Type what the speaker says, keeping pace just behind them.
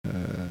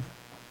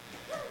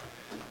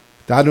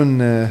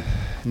تعالوا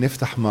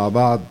نفتح مع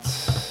بعض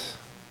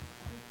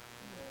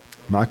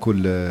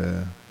معاكم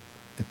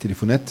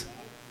التليفونات.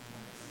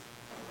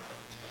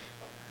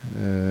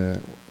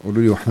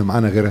 قولوا لي واحنا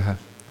معانا غيرها.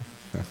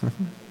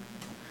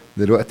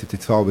 دلوقتي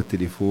بتدفعوا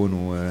بالتليفون،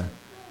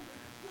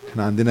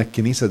 واحنا عندنا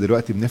الكنيسة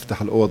دلوقتي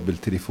بنفتح الأوض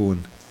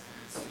بالتليفون،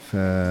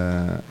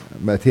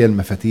 فبقت هي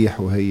المفاتيح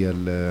وهي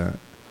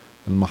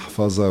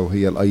المحفظة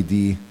وهي الاي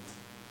دي.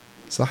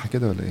 صح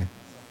كده ولا ايه؟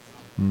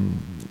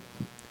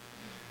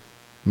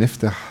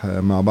 نفتح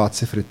مع بعض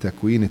سفر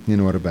التكوين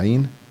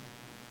 42.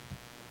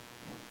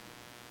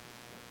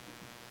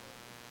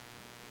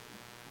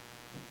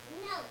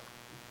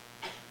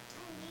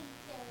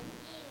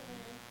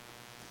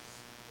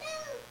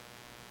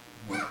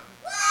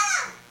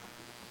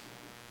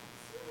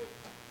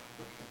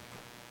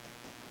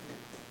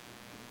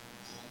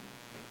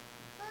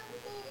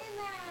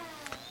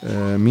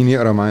 مين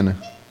يقرأ معانا؟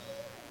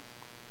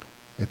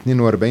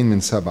 42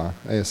 من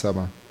 7، آية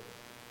 7.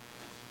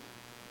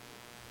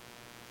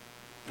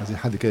 عايزين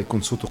حد كده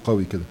يكون صوته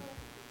قوي كده.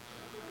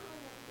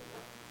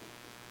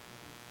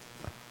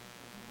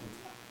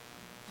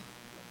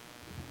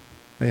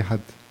 أي حد.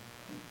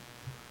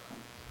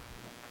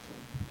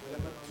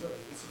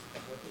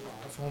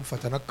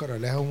 فتنكر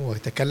لهم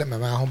وتكلم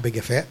معهم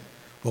بجفاء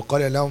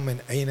وقال لهم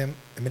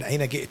من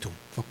أين جئتم؟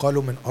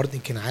 فقالوا من أرض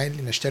كنعان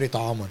لنشتري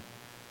طعاما.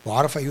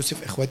 وعرف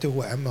يوسف إخوته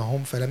وأما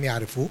هم فلم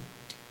يعرفوه.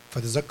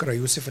 فتذكر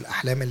يوسف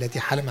الأحلام التي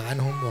حلم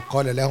عنهم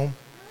وقال لهم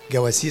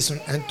جواسيس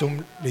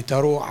أنتم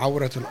لتروا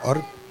عورة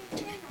الأرض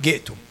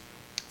جئتم.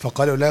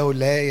 فقالوا له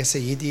لا يا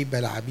سيدي،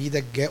 بل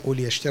عبيدك جاءوا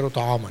ليشتروا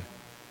طعاما.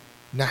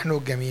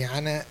 نحن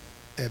جميعنا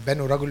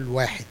بنو رجل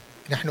واحد،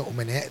 نحن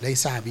أمناء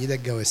ليس عبيدك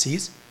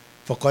جواسيس.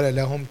 فقال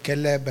لهم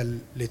كلا، بل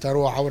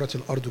لتروا عورة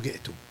الأرض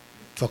جئتم.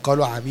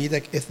 فقالوا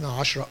عبيدك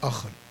 12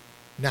 أخا،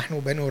 نحن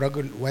بنو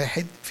رجل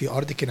واحد في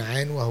أرض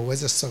كنعان،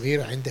 وهوذا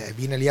الصغير عند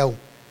أبينا اليوم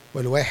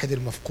والواحد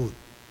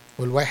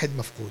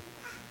مفقود.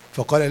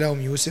 فقال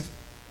لهم يوسف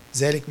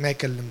ذلك ما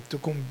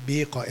كلمتكم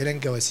به قائلا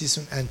جواسيس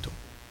أنتم،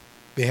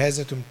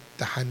 بهذا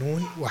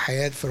تمتحنون،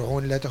 وحياة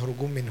فرعون لا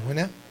تخرجون من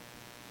هنا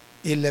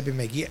إلا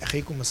بمجيء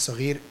أخيكم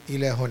الصغير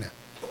إلى هنا.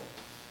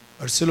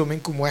 أرسلوا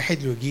منكم واحد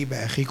ليجيب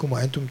أخيكم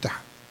وأنتم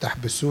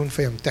تحبسون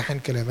فيمتحن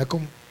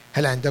كلامكم،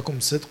 هل عندكم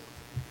صدق؟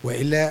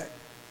 وإلا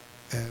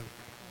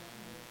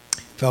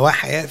فوا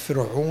حياة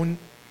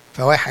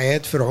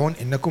فرعون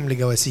إنكم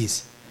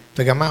لجواسيس.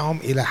 فجمعهم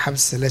إلى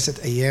حبس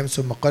 3 أيام،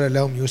 ثم قال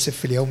لهم يوسف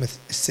في اليوم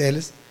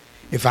الثالث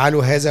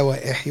افعلوا هذا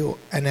واحيوا،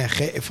 أنا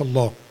خائف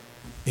الله.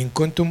 إن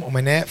كنتم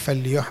أمناء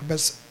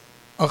فليحبس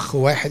أخ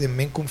واحد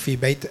منكم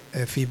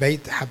في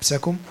بيت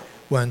حبسكم،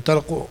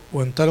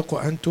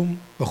 وانطلقوا أنتم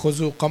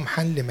وخذوا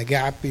قمحا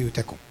لمجاعة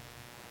بيوتكم،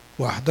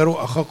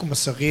 وأحضروا أخاكم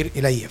الصغير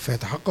إلي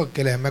فيتحقق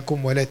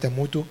كلامكم ولا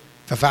تموتوا.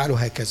 ففعلوا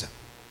هكذا.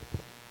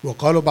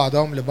 وقالوا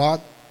بعضهم لبعض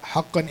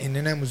حقا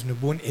إننا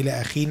مذنبون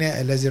إلى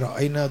أخينا الذي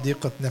رأينا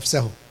ضيقة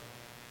نفسه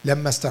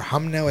لما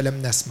استرحمنا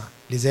ولم نسمع،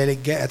 لذلك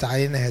جاءت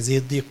علينا هذه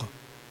الضيقة.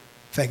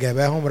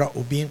 فأجابهم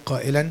رأوبين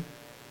قائلا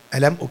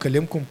ألم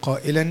أكلمكم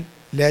قائلا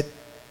لا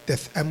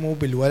تثأموا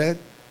بالولد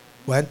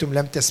وأنتم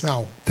لم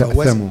تسمعوا؟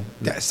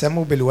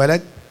 تأثموا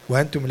بالولد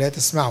وأنتم لا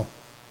تسمعوا،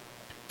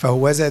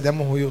 فهوذا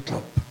دمه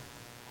يطلب.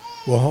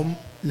 وهم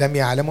لم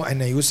يعلموا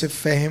أن يوسف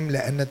فاهم،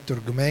 لأن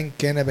الترجمان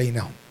كان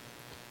بينهم.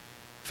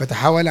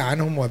 فتحاول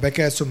عنهم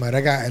وبكى، ثم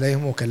رجع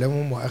إليهم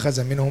وكلمهم،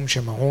 وأخذ منهم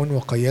شمعون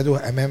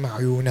وقيده أمام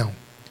عيونهم.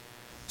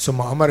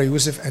 ثم أمر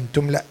يوسف أن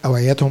تملأ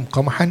أوعيتهم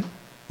قمحا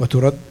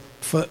وترد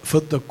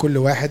فضة كل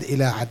واحد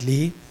إلى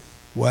عدله،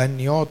 وأن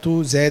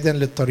يعطوا زادا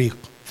للطريق.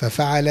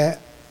 ففعل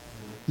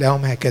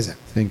لهم هكذا.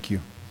 Thank you.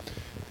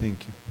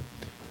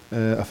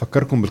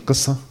 أفكركم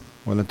بالقصة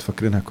ولا أنتوا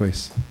فاكرينها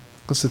كويس؟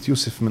 قصة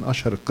يوسف من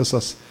أشهر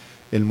القصص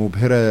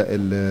المبهرة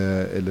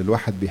اللي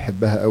الواحد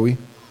بيحبها قوي،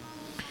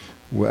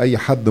 وأي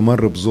حد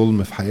مر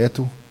بظلم في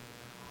حياته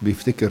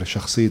بيفتكر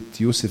شخصية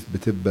يوسف،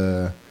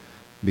 بتبقى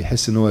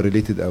بيحس إن هو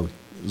ريليتد قوي.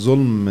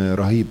 ظلم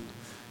رهيب.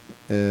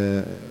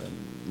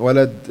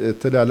 ولد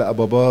طلع لقى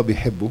باباه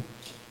بيحبه،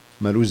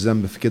 مالوش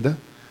ذنب في كده،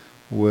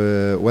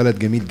 وولد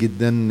جميل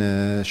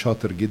جدا،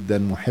 شاطر جدا،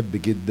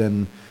 محب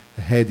جدا،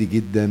 هادي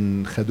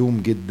جدا،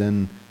 خدوم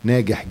جدا،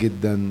 ناجح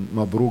جدا،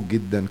 مبروك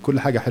جدا، كل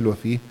حاجة حلوة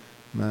فيه،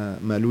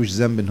 مالوش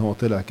ذنب ان هو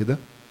طلع كده.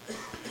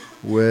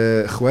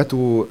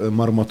 واخواته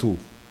مرمطوه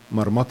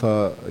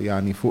مرمطة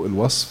يعني فوق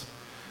الوصف،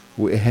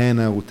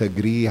 وإهانة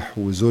وتجريح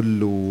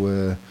وذل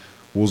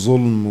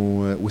وظلم،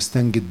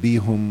 واستنجد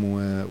بيهم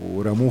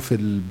ورموه في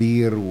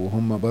البير،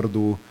 وهم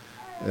برضو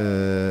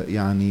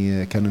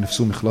يعني كانوا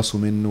نفسهم يخلصوا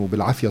منه،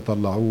 وبالعافية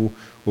طلعوه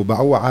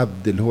وباعوه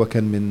عبد، اللي هو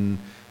كان من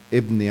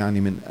ابن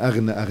يعني من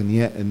أغنى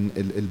أغنياء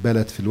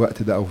البلد في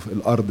الوقت ده أو في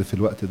الأرض في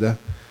الوقت ده.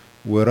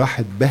 وراح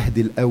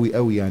اتبهدل قوي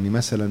قوي، يعني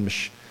مثلا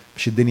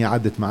مش الدنيا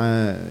عدت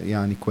معاه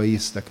يعني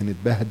كويس، لكن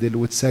اتبهدل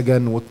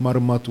واتسجن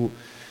واتمرمط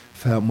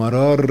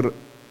فمرار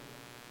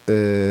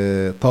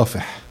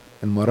طافح.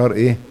 المرار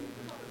ايه؟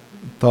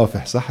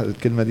 طافح، صح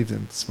الكلمة دي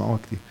بتسمعوها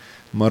كتير،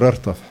 مرار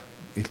طافح،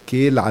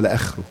 الكيل على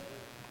اخره.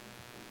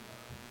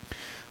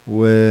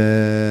 و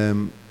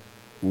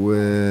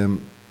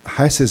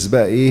وحاسس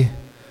بقى ايه،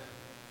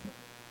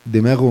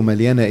 دماغه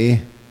مليانة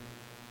ايه،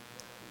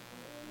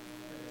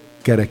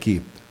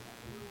 كراكيب.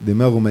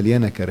 دماغه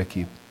مليانة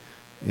كراكيب.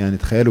 يعني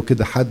تخيلوا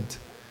كده حد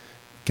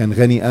كان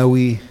غني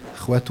قوي،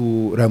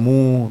 اخواته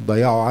رموه،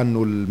 ضيعوا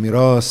عنه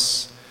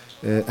الميراث،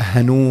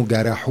 اهانوه،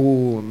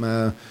 جرحوه،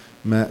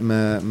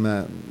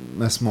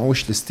 ما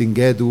سمعوش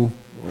لاستنجاده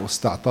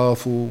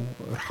واستعطافه،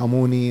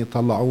 ارحموني،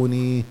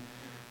 طلعوني.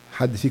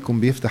 حد فيكم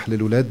بيفتح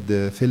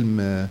للولاد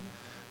فيلم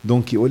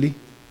دونكي اولي؟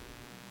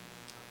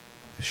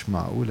 مش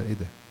معقولة، ايه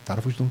ده؟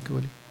 تعرفوش دونكي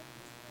اولي؟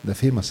 ده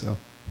فيمس قوي.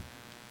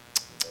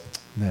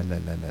 لا لا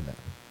لا لا لا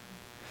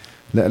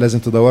لا، لازم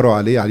تدوروا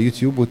عليه على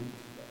اليوتيوب،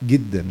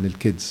 جدا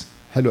للكيدز،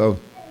 حلو قوي.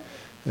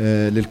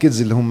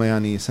 للكيدز اللي هم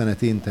يعني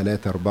 2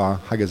 3 4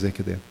 حاجة زي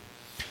كده يعني.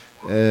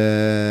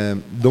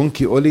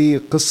 دونكي اولي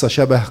قصة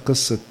شبه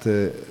قصة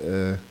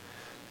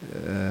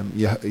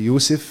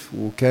يوسف،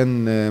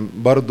 وكان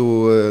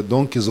برضو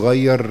دونكي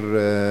صغير،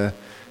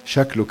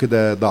 شكله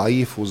كده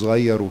ضعيف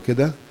وصغير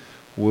وكده،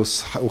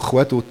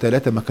 واخواته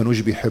الثلاثة ما كانوش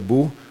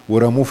بيحبوه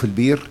ورموه في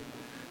البير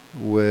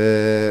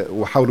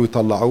وحاولوا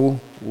يطلعوه،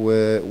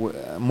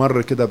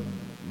 ومر كده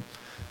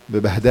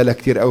ببهدلة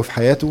كتير قوي في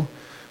حياته،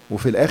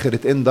 وفي الاخر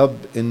اتندب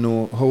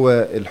انه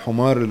هو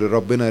الحمار اللي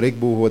ربنا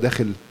ركبه وهو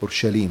داخل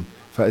اورشليم.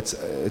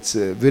 فاتس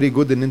فيري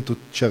جود ان انتوا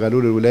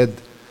تشغلوا للولاد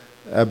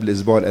قبل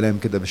اسبوع الالام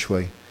كده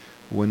بشويه،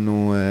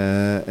 وانه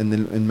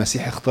ان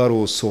المسيح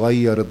اختاره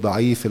الصغير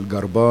الضعيف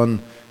الجربان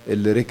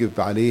اللي ركب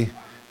عليه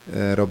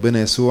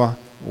ربنا يسوع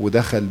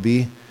ودخل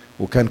بيه.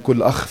 وكان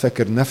كل اخ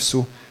فاكر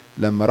نفسه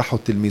لما راحوا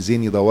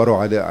التلميذين يدوروا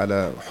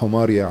على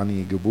حمار يعني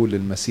يجيبوه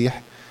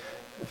للمسيح،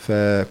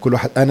 فكل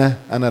واحد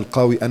انا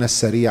القوي، انا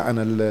السريع،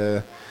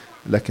 انا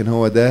لكن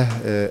هو ده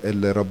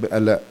اللي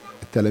قال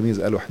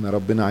التلاميذ قالوا احنا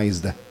ربنا عايز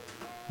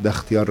ده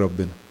اختيار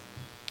ربنا.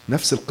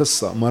 نفس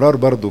القصة مرار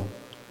برضو.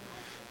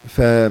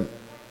 ف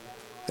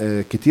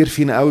كتير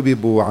فينا قوي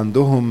بيبقوا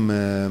عندهم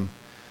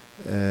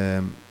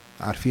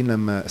عارفين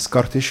لما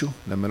سكار تيشو،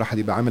 لما الواحد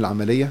يبقى عامل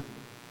عملية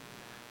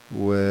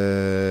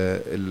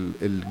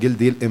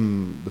والجلد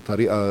يلقم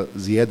بطريقة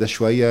زيادة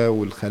شوية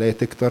والخلايا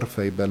تكتر،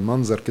 فيبقى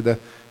المنظر كده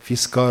في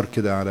سكار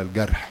كده على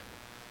الجرح،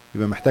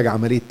 يبقى محتاج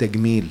عملية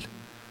تجميل،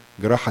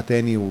 جراحة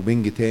تاني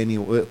وبنج تاني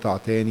واقطع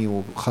تاني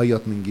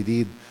وخيط من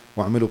جديد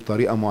واعمله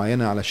بطريقة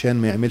معينة علشان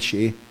ما يعملش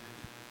ايه،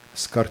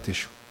 سكار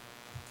تيشو.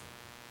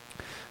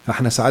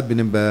 فاحنا ساعات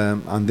بنبقى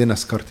عندنا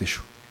سكار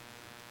تيشو،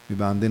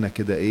 بيبقى عندنا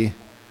كده ايه،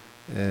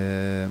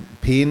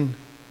 بين،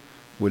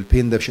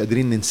 والبين ده مش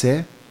قادرين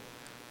ننساه،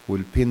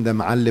 والبين ده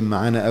معلم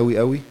معانا قوي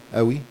قوي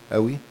قوي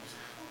قوي،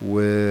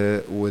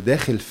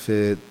 وداخل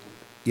في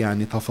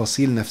يعني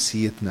تفاصيل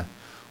نفسيتنا،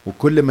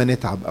 وكل ما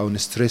نتعب او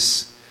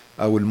نسترس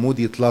او المود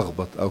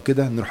يتلخبط او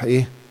كده نروح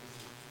ايه،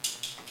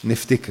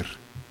 نفتكر.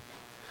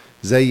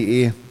 زي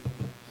ايه،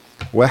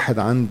 واحد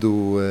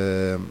عنده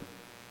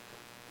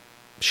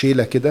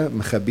شيلة كده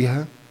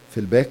مخبيها في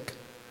الباك،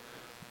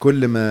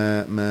 كل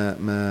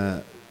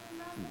ما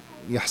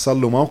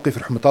يحصل له موقف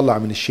يروح مطلع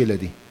من الشيلة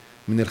دي،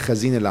 من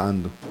الخزين اللي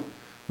عنده،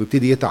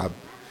 ويبتدي يتعب.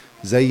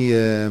 زي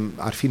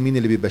عارفين مين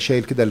اللي بيبقى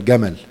شايل كده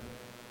الجمل،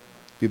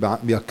 بيبقى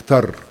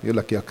بيكتر، يقول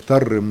لك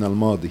يكتر من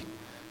الماضي،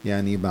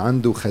 يعني يبقى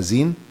عنده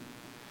خزين،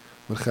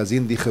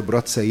 والخزين دي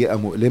خبرات سيئة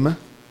مؤلمة.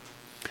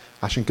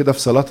 عشان كده في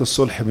صلاة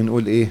الصلح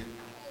بنقول ايه،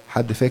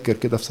 حد فاكر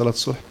كده في صلاة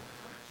الصلح،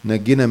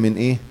 نجينا من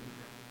ايه،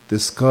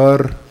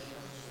 تذكار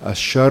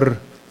الشر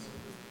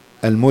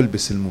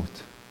الملبس الموت.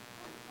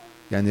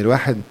 يعني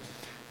الواحد،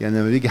 يعني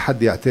لما بيجي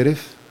حد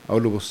يعترف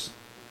اقول له بص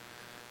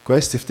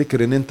كويس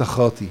تفتكر ان انت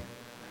خاطي،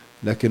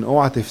 لكن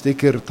اوعى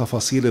تفتكر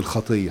تفاصيل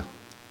الخطية،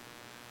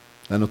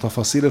 لانه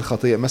تفاصيل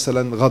الخطية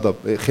مثلا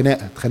غضب،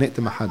 خناقة، اتخانقت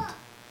مع حد،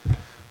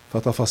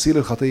 فتفاصيل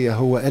الخطية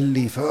هو قال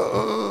لي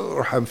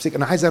روح امسك،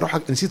 انا عايز اروح،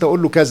 نسيت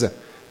اقول له كذا،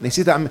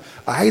 نسيت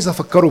عايز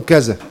افكره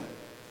بكذا،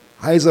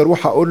 عايز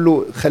اروح اقول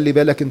له خلي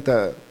بالك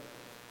انت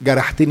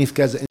جرحتني في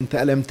كذا، انت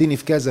ألمتني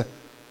في كذا،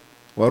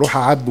 واروح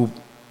اعاتبه.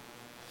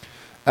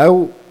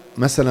 او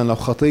مثلا لو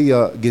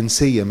خطية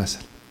جنسية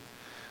مثلا،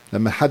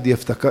 لما حد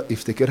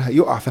يفتكرها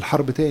يقع في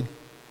الحرب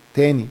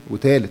تاني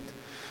وتالت.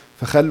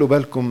 فخلوا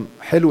بالكم،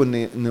 حلو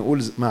ان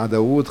نقول مع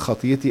داود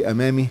خطيتي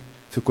امامي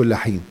في كل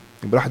حين،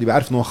 يبقى الواحد يبقى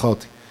عارف ان هو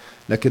خاطي،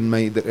 لكن ما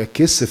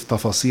يركزش في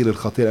تفاصيل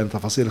الخطية، لان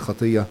تفاصيل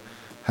الخطية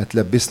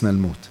هتلبسنا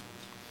الموت.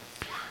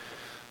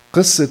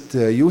 قصة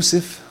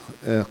يوسف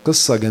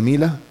قصة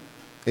جميلة،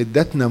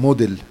 ادتنا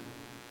موديل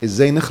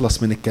ازاي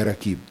نخلص من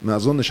الكراكيب. ما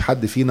اظنش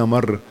حد فينا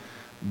مر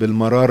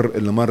بالمرار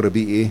اللي مر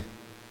بيه ايه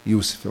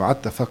يوسف.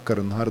 وقعدت افكر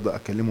النهارده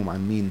اكلمهم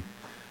عن مين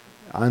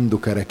عنده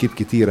كراكيب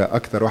كتيرة،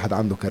 اكتر واحد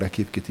عنده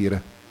كراكيب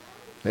كتيرة،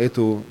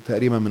 لقيته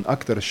تقريبا من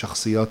اكتر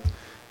الشخصيات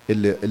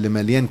اللي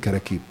مليان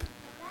كراكيب،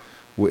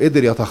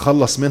 وقدر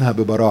يتخلص منها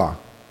ببراعة،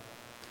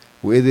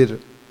 وقدر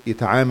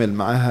يتعامل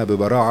معاها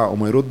ببراعة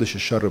وما يردش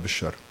الشر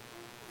بالشر.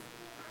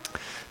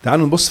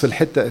 تعالوا نبص في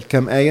الحتة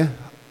الكام آية،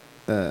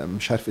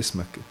 مش عارف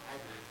اسمك،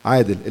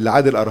 عادل، اللي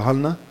عادل قراها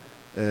لنا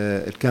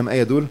الكام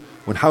آية دول،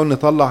 ونحاول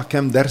نطلع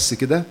كام درس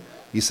كده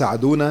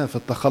يساعدونا في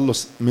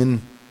التخلص من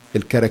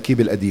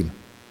الكراكيب القديمة.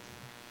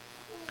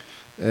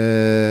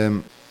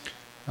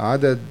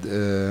 عدد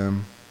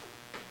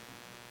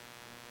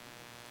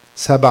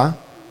 7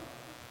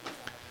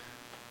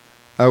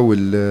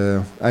 أول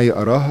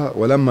آية أراها.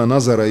 ولما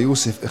نظر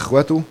يوسف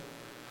إخوته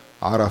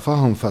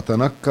عرفهم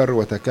فتنكر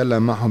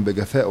وتكلم معهم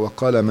بجفاء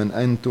وقال من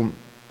أنتم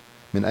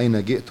من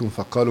أين جئتم؟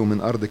 فقالوا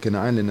من أرض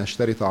كنعان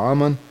لنشتري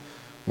طعاما.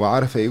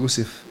 وعرف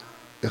يوسف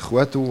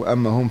إخوته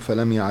أما هم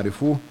فلم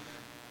يعرفوه.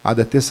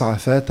 عدد 9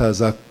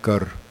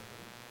 فتذكر.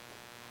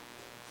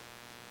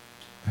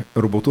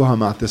 اربطوها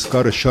مع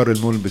تذكار الشر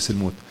الملبس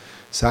الموت.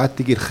 ساعات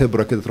تيجي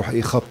الخبرة كده تروح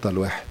خبطة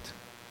الواحد.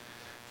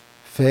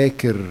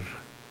 فاكر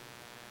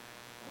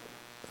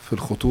في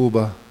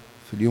الخطوبة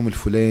في اليوم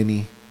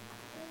الفلاني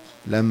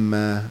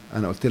لما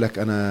أنا قلت لك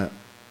أنا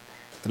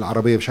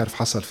العربية مش عارف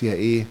حصل فيها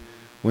إيه،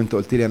 وأنت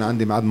قلت لي أنا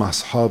عندي ميعاد مع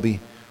صحابي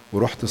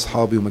ورحت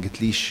صحابي وما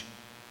جتليش،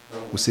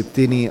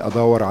 وسبتني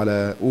أدور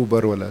على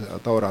أوبر ولا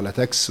أدور على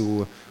تاكس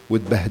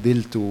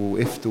واتبهدلت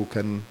ووقفت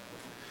وكان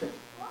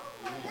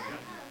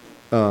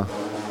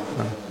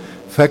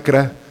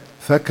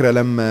فاكرة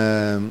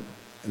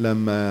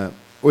لما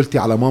قلتي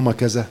على ماما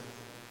كذا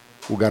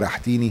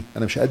وجرحتيني.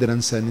 أنا مش قادر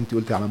أنسى إن أنت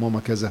قلتي على ماما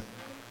كذا.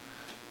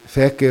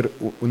 فاكر.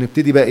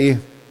 ونبتدي بقى إيه؟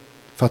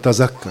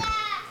 فتذكر.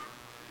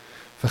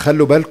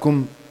 فخلوا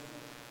بالكم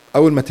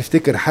أول ما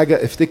تفتكر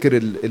حاجة افتكر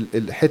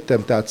الحتة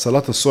بتاعت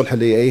صلاة الصلح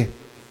اللي هي إيه؟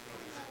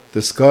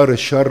 تذكار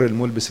الشر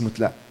الملبس الموت.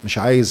 لا مش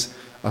عايز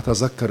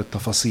أتذكر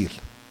التفاصيل،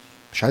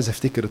 مش عايز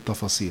أفتكر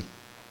التفاصيل.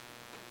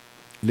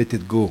 let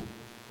it go.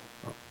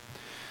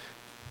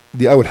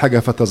 دي أول حاجة.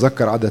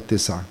 فتذكر عدد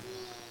 9.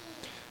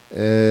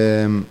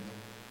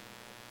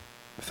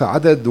 في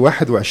عدد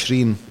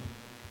 21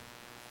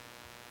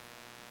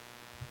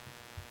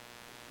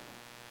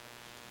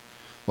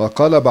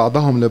 وقال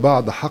بعضهم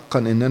لبعض حقا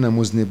إننا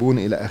مذنبون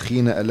إلى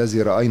أخينا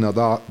الذي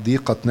رأينا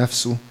ضيقة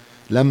نفسه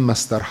لما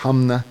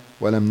استرحمنا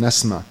ولم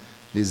نسمع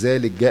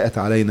لذلك جاءت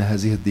علينا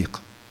هذه الضيقة.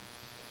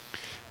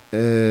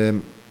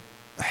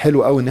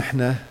 حلو قوي إن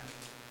احنا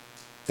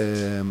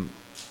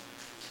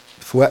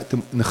في وقت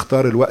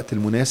نختار الوقت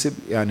المناسب.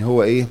 يعني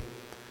هو إيه؟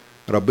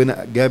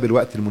 ربنا جاب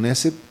الوقت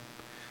المناسب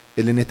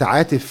اللي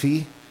نتعاتب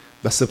فيه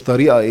بس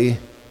بطريقة إيه؟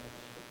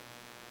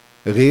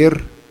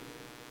 غير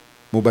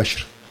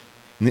مباشرة.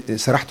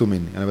 سرحتوا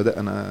مني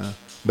أنا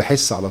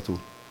بحس على طول،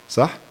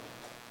 صح؟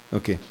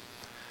 أوكي.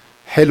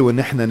 حلو إن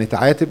احنا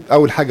نتعاتب.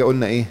 أول حاجة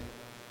قلنا إيه؟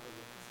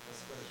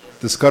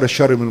 تذكار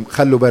الشر.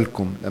 خلوا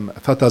بالكم لما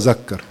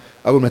فتذكر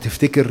أول ما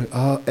تفتكر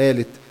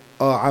قالت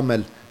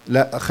عمل.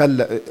 لا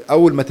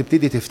أول ما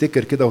تبتدي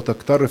تفتكر كده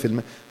وتكتر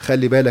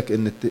خلي بالك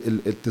إن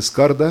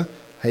التذكار ده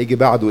هيجي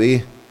بعده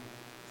إيه؟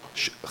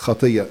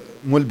 خطية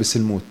ملبس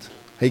الموت.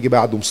 هيجي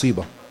بعده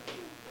مصيبة.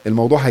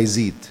 الموضوع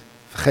هيزيد.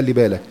 فخلي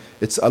بالك.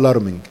 It's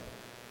alarming.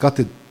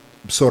 قطد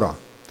بسرعة.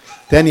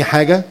 تاني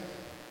حاجة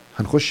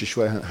هنخش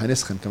شوية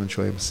هنسخن كمان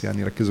شوية بس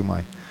يعني ركزوا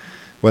معي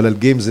ولا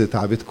الجيمز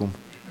تعبتكم.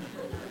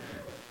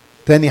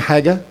 تاني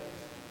حاجة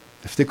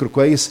افتكروا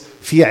كويس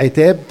في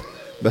عتاب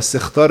بس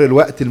اختار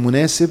الوقت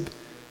المناسب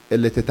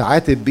اللي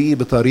تتعاتب بيه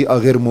بطريقة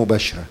غير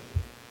مباشرة.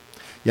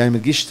 يعني ما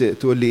تجيش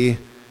تقول لي ايه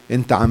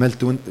انت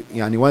عملت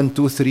يعني 1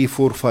 2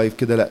 3 4 5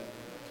 كده. لا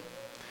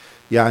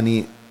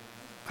يعني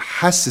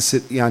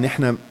حسس. يعني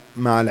احنا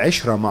مع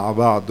العشرة مع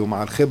بعض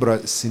ومع الخبرة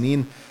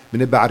السنين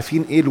بنبقى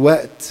عارفين ايه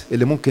الوقت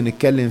اللي ممكن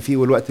نتكلم فيه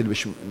والوقت اللي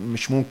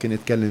مش ممكن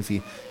نتكلم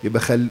فيه.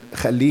 يبقى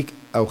خليك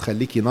او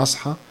خليكي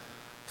ناصحة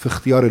في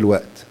اختيار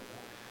الوقت.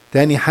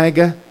 تاني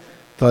حاجة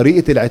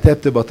طريقة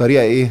العتاب تبقى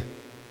طريقة ايه؟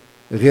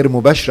 غير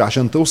مباشرة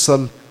عشان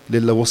توصل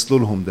للي وصلوا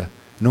لهم ده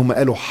ان هم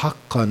قالوا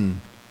حقا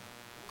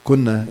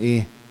كنا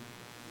ايه؟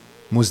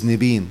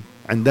 مذنبين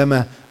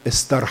عندما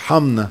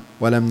استرحمنا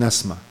ولم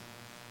نسمع.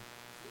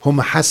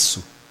 هم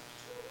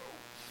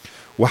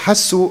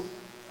حسوا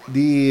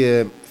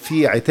دي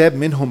في عتاب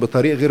منهم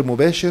بطريق غير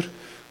مباشر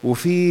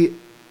وفي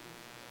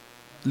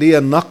لي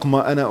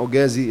النقمة أنا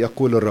أجازي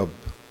يقول الرب.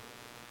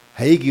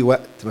 هيجي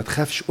وقت ما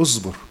تخافش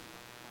اصبر.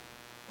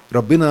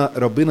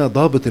 ربنا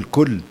ضابط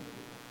الكل.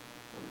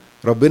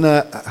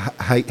 ربنا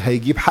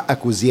هيجيب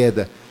حقك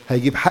وزيادة.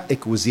 هيجيب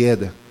حقك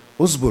وزيادة.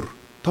 اصبر.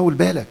 طول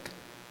بالك.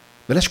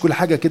 بلاش كل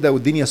حاجة كده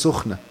والدنيا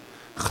سخنة.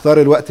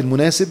 اختار الوقت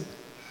المناسب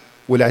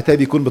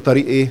والعتاب يكون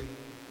بطريق ايه؟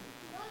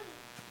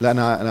 لا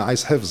انا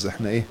عايز حفظ.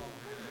 احنا ايه؟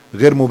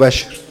 غير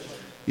مباشر.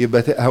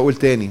 يبقى هقول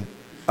تاني.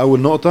 اول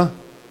نقطة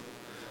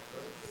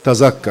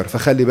تذكر.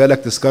 فخلي بالك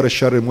تذكار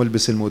الشر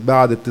ملبس الموت.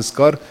 بعد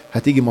التذكار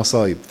هتيجي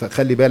مصايب.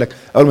 فخلي بالك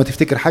اول ما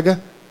تفتكر حاجة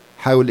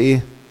حاول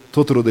ايه؟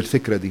 تطرد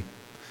الفكرة دي.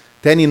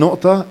 تاني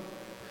نقطة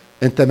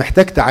انت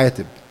محتاج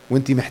تعاتب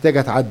وانت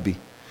محتاجة تعاتبي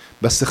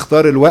بس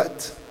اختار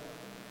الوقت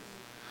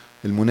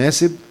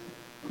المناسب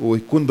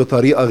ويكون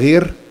بطريقة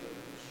غير.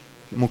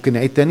 ممكن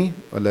نعيد تاني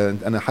ولا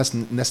انا حاسس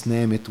ناس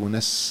نامت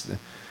وناس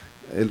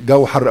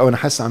الجو حر قوي. انا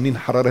حاسس عاملين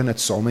حرارة هنا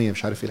 900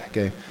 مش عارف ايه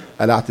الحكاية.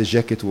 قلعت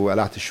الجاكيت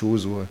وقلعت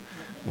الشوز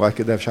وبعد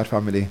كده مش عارف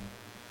اعمل ايه.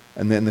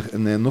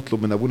 ان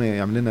نطلب من ابونا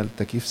يعمل لنا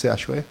التكييف ساقع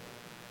شوية.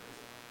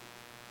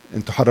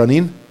 انتوا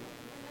حرانين؟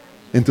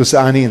 انتوا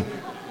سقعانين؟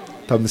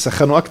 طب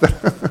نسخنوا اكتر.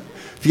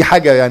 في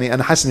حاجة يعني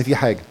انا حاسس ان في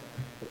حاجة.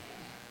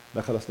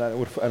 لا خلاص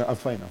لا انا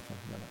فاين.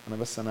 انا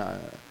بس انا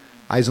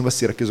عايزهم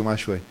بس يركزوا معايا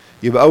شويه.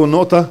 يبقى اول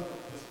نقطه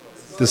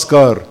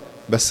تذكار،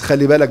 بس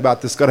خلي بالك بعد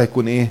التذكار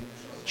هيكون ايه؟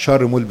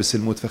 شر ملبس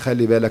الموت.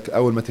 فخلي بالك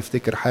اول ما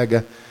تفتكر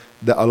حاجه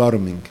ده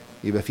الارمنج،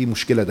 يبقى في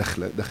مشكله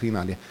داخلين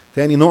عليها.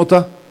 تاني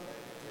نقطه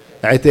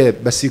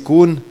عتاب، بس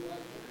يكون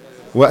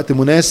وقت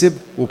مناسب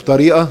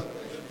وبطريقه.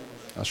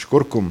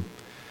 اشكركم.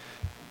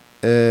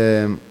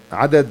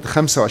 عدد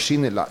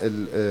 25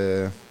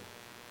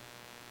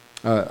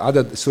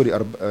 عدد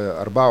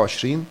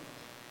 24.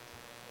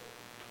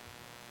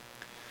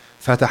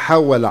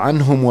 فتحول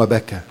عنهم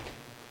وبكى.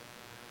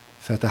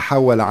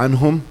 فتحول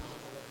عنهم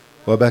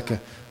وبكى.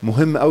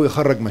 مهم قوي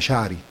يخرج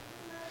مشاعري.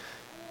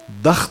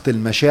 ضغط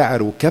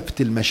المشاعر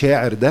وكبت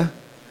المشاعر ده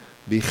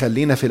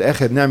بيخلينا في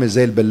الاخر نعمل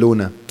زي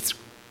البالونه،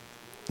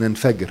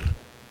 ننفجر،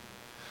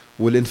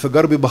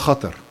 والانفجار بيبقى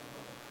خطر.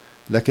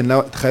 لكن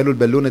لو تخيلوا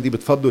البالونه دي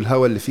بتفضوا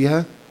الهواء اللي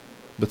فيها،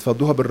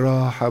 بتفضوها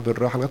بالراحه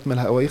بالراحه لغايه ما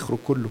الهواء يخرج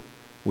كله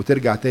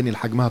وترجع تاني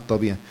لحجمها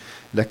الطبيعي.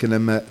 لكن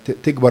لما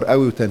تكبر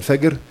قوي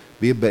وتنفجر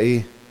بيبقى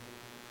ايه؟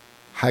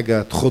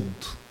 حاجه تخض،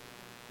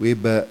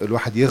 ويبقى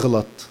الواحد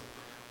يغلط،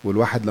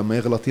 والواحد لما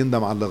يغلط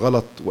يندم على اللي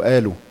غلط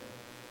وقاله.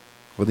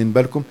 واخدين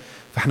بالكم؟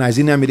 فاحنا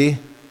عايزين نعمل ايه؟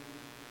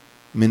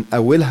 من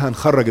اولها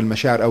نخرج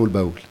المشاعر اول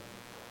باول.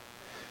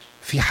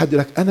 في حد يقول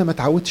لك انا ما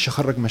اتعودتش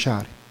اخرج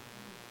مشاعري.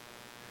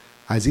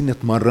 عايزين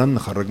نتمرن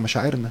نخرج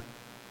مشاعرنا.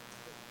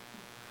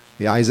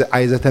 هي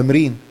عايزه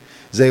تمرين.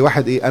 زي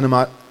واحد ايه، انا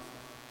مع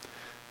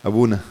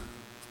ابونا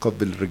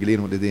قبل الرجلين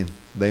والايدين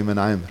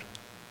دايما عامر.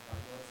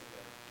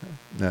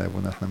 لا يا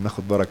ابونا احنا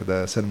بناخد بركه،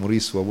 ده سان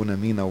موريس وابونا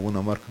مينا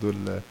وابونا مارك دول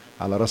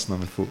على راسنا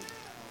من فوق.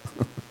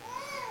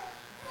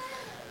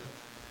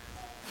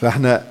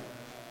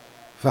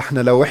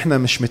 فاحنا لو احنا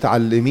مش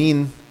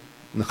متعلمين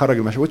نخرج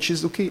المشاعر which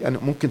is okay. يعني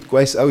ممكن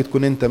كويس قوي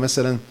تكون انت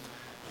مثلا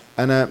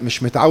انا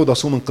مش متعود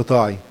اصوم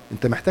انقطاعي،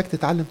 انت محتاج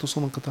تتعلم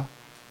تصوم انقطاعي.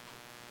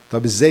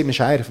 طب ازاي؟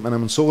 مش عارف. انا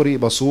من صغري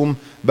بصوم،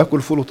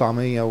 باكل فول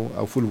وطعميه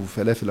او فول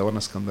وفلافل لو انا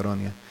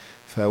اسكندراني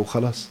يعني،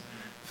 وخلاص.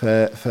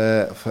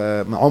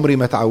 فعمري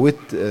ما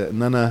اتعودت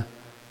ان انا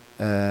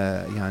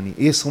يعني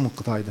ايه صوم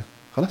انقطاعي ده؟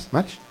 خلاص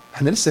معلش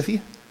احنا لسه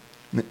فيها،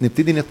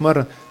 نبتدي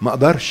نتمرن. ما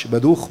اقدرش،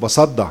 بدوخ،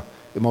 بصدع.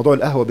 موضوع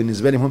القهوه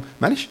بالنسبه لي مهم.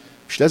 معلش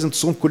مش لازم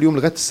تصوم كل يوم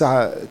لغايه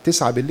الساعه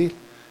 9 بالليل.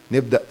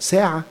 نبدا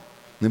ساعه،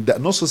 نبدا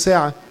نص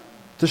ساعه.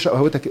 تشرب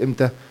قهوتك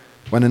امتى؟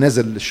 وانا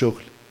نازل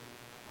الشغل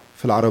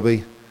في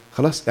العربيه.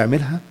 خلاص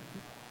اعملها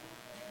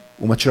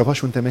وما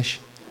تشربهاش وانت ماشي،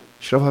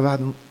 اشربها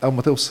بعد اول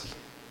ما توصل.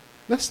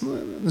 بس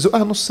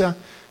نزقها نص ساعه،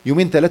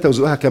 يومين ثلاثه،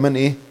 وزقها كمان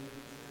ايه؟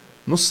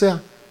 نص ساعه،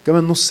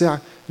 كمان نص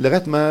ساعه،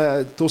 لغايه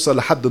ما توصل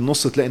لحد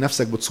النص تلاقي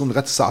نفسك بتصوم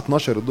لغايه الساعه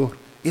 12 الظهر.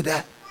 ايه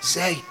ده؟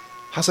 ازاي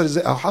حصل؟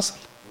 ازاي؟ اهو حصل.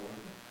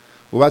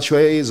 وبعد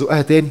شويه ايه؟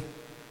 زقها تاني،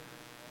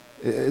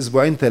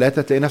 اسبوعين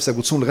ثلاثه تلاقي نفسك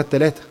بتصوم لغايه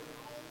 3.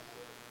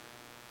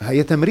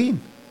 هي تمرين.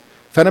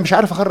 فانا مش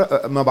عارف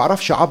ما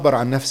بعرفش اعبر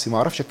عن نفسي، ما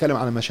بعرفش اتكلم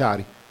عن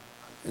مشاعري.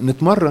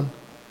 نتمرن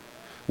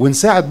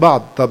ونساعد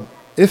بعض. طب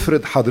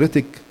افرض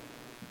حضرتك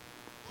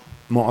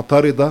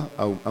معترضه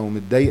او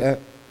متضايقه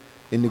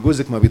ان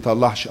جوزك ما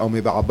بيطلعش او ما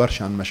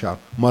بيعبرش عن مشاعره،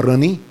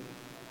 مرنيه.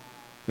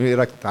 ايه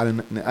رايك؟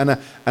 تعالى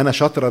انا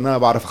شاطره ان انا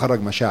بعرف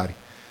اخرج مشاعري،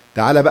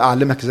 تعالى بقى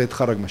اعلمك ازاي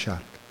تخرج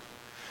مشاعرك.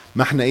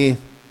 ما احنا ايه؟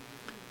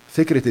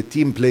 فكره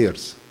التيم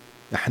بلايرز.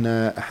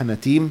 احنا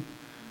تيم،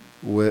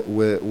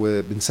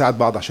 وبنساعد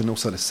بعض عشان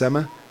نوصل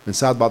السما،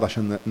 بنساعد بعض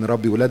عشان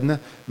نربي ولادنا،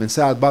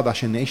 بنساعد بعض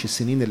عشان نعيش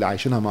السنين اللي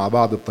عايشينها مع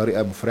بعض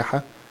بطريقه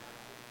مفرحه.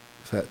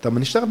 طب ما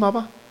نشتغل مع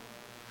بعض.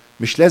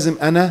 مش لازم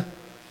انا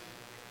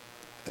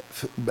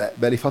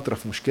بقالي فتره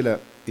في مشكله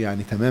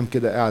يعني تمام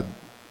كده، قاعد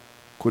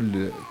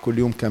كل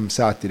يوم كام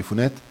ساعه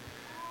تليفونات.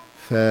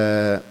 ف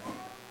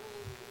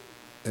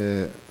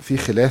في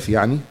خلاف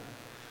يعني،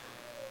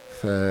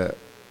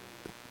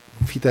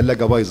 في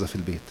تلاجة بايظه في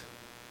البيت،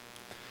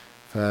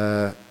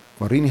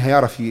 فوريني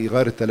هيعرف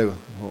يغير التلاجة.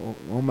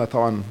 وهم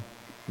طبعا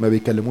ما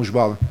بيكلموش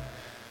بعض.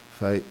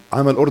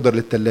 فعمل اوردر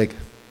للتلاجة،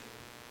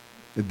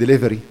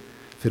 الدليفري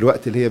في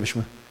الوقت اللي هي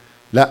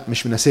لا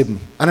مش مناسبني،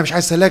 انا مش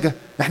عايز تلاجة،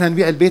 احنا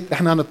هنبيع البيت،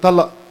 احنا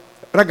هنتطلق،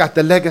 رجع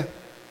التلاجة.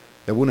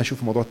 يا ابونا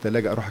شوف موضوع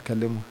التلاجة. اروح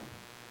اكلمه،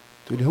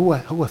 تقول لي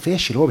هو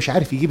فاشل، هو مش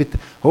عارف يجيب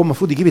هو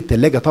المفروض يجيب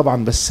التلاجة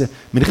طبعا، بس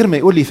من غير ما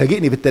يقول لي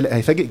يفاجئني بالتلاجة.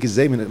 هيفاجئك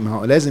ازاي؟ ما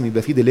هو لازم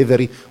يبقى في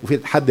دليفري، وفي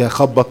حد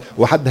هيخبط،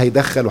 وحد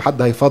هيدخل،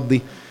 وحد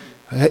هيفضي.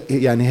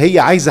 يعني هي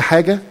عايزة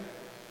حاجة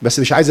بس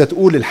مش عايزة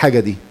تقول الحاجة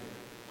دي،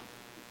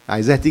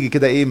 عايزاها تيجي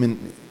كده ايه، من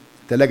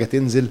التلاجة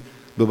تنزل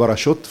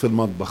بباراشوت في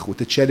المطبخ،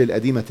 وتتشال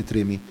القديمة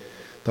تترمي.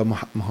 طب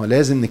ما هو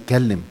لازم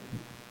نتكلم،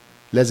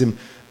 لازم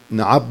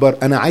نعبر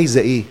انا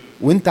عايزة ايه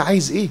وانت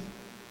عايز ايه.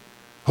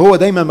 هو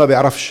دايما ما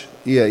بيعرفش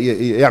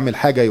يعمل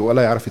حاجة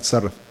ولا يعرف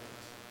يتصرف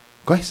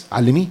كويس،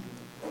 علميه.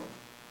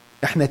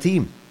 احنا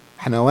تيم،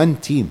 احنا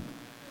وان تيم.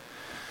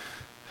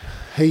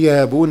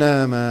 هي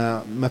ابونا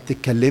ما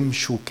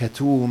بتتكلمش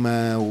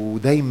وكتومة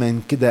ودايما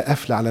كده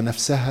قافلة على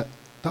نفسها.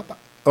 طبعا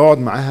اقعد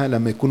معاها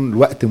لما يكون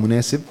الوقت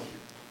مناسب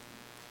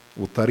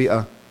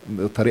والطريقة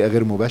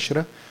غير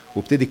مباشرة،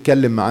 وابتدي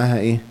اتكلم معاها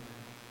ايه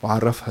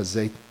وعرفها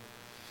ازاي.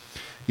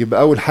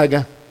 يبقى اول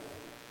حاجة،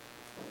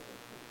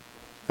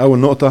 اول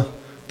نقطة،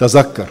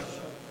 تذكر.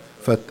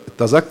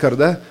 فالتذكر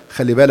ده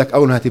خلي بالك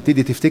اول ما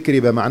هتبتدي تفتكر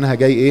يبقى معناها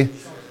جاي ايه؟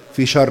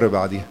 في شر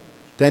بعديها.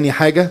 تاني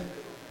حاجة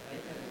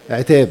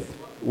عتاب،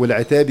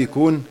 والعتاب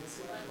يكون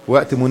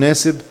وقت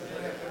مناسب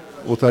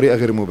وطريقة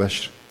غير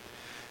مباشرة.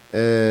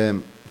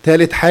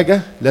 تالت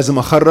حاجة لازم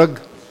اخرج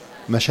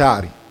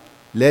مشاعري،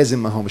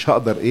 لازم، ما هو مش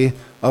هقدر ايه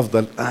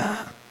افضل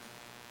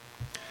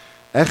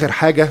اخر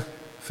حاجة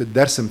في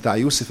الدرس بتاع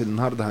يوسف اللي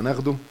النهاردة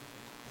هناخده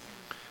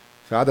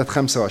في عدد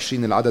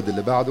 25 العدد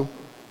اللي بعده.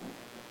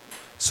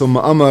 ثم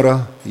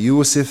امر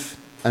يوسف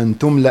ان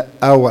تملأ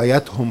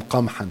اوعيتهم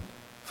قمحا،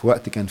 في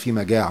وقت كان فيه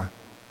مجاعة،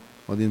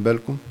 واخدين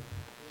بالكم،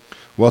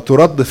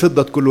 وترد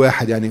فضة كل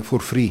واحد، يعني فور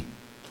فري،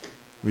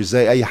 مش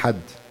زي اي حد،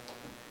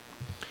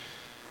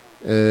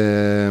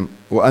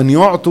 وان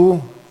يعطوا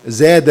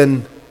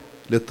زادا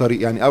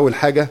للطريق. يعني اول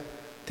حاجة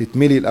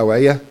تتملي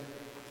الاوعية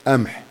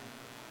قمح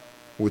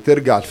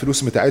وترجع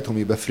الفلوس بتاعتهم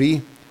يبقى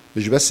فري،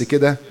 مش بس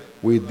كده،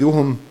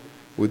 ويدوهم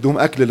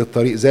اكل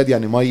للطريق، زاد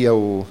يعني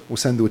ميه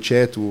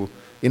وساندوتشات وان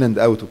اند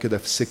اوت وكده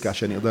في السكه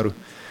عشان يقدروا.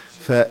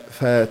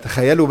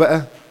 فتخيلوا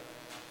بقى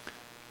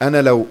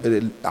انا لو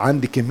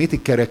عندي كميه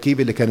الكراكيب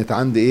اللي كانت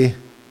عند ايه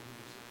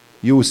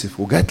يوسف،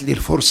 وجات لي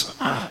الفرصه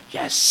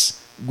يس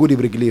جولي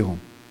برجليهم،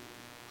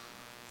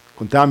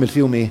 كنت اعمل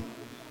فيهم ايه؟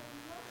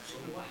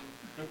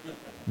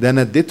 ده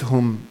انا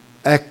اديتهم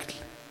اكل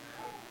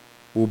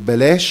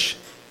وببلاش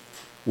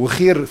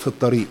وخير في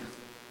الطريق.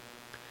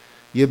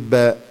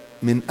 يبقى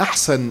من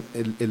احسن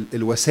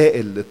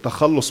الوسائل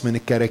للتخلص من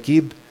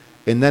الكراكيب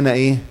ان انا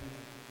ايه؟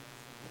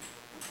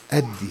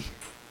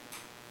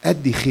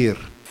 ادي خير،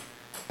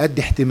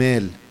 ادي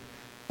احتمال،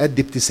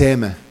 ادي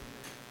ابتسامة،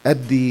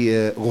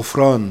 ادي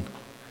غفران،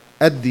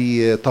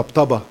 ادي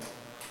طبطبة،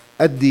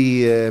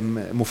 ادي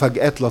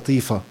مفاجآت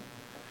لطيفة،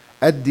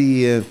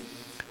 ادي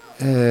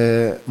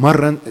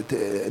مرة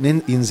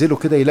ينزلوا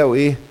كده يلاقوا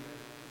ايه؟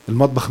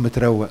 المطبخ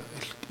متروق،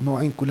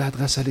 المواعين كلها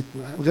اتغسلت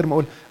من غير ما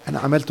اقول انا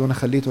عملت وانا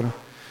خليت وانا،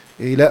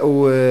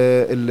 يلاقوا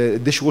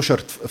الديش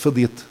ووشر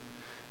فضيت،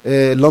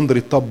 اللندري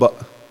اتطبق،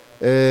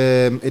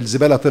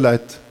 الزباله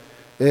طلعت،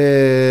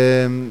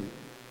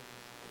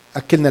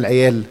 اكلنا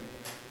العيال،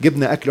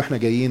 جبنا اكل واحنا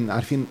جايين،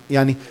 عارفين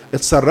يعني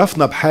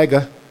اتصرفنا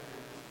بحاجه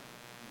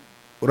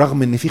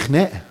رغم ان في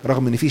خناقه،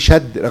 رغم ان في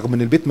شد، رغم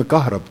ان البيت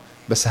مكهرب،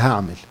 بس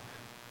هعمل.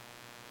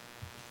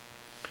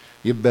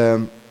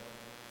 يبقى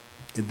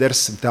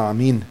الدرس بتاع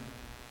مين؟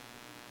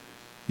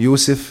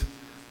 يوسف،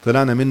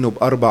 طلعنا منه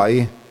بأربع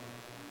ايه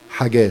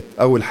حاجات.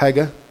 اول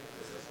حاجة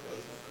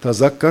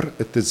تذكر،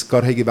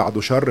 التذكار هيجي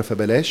بعده شر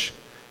فبلاش.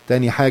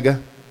 تاني حاجة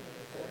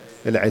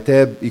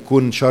العتاب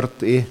يكون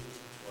شرط ايه؟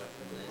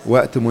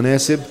 وقت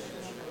مناسب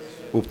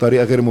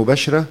وبطريقة غير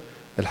مباشرة.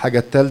 الحاجة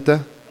الثالثة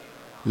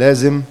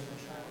لازم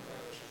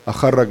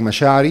اخرج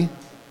مشاعري.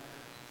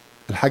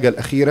 الحاجة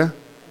الاخيرة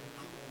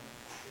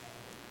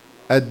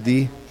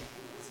ادي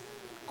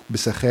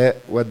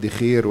بسخاء، ودي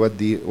خير،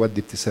 ودي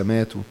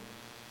ابتسامات.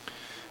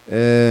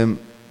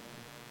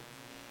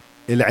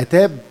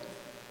 العتاب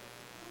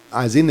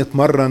عايزين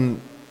نتمرن.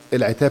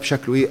 العتاب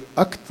شكله ايه؟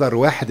 اكتر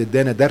واحد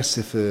ادانا درس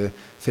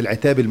في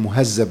العتاب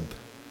المهذب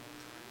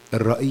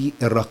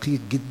الرقيق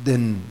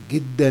جدا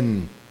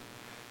جدا،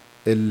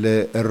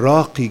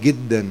 الراقي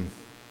جدا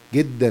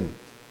جدا.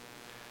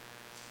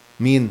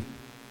 مين؟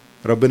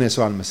 ربنا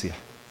يسوع المسيح.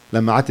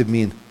 لما عاتب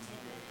مين؟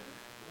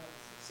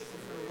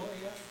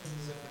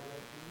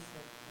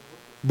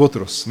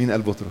 بطرس. مين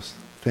قال بطرس؟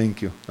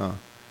 ثانك يو.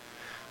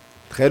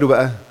 تخيلوا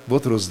بقى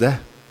بطرس ده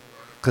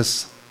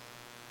قصة،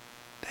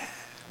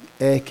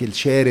 آكل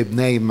شارب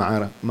نايم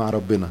مع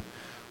ربنا،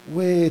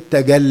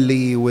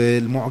 والتجلي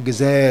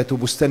والمعجزات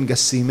وبستان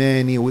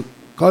جسيماني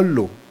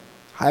وكله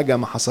حاجة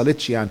ما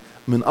حصلتش، يعني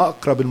من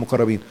أقرب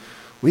المقربين.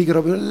 ويجي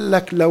ربنا يقول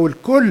لك لو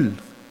الكل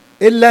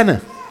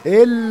إلا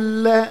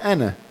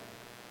أنا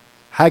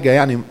حاجة،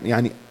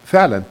 يعني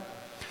فعلا.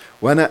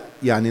 وأنا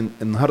يعني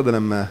النهاردة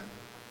لما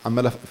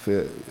عمال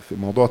في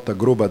موضوع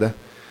التجربة ده،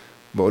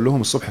 بقول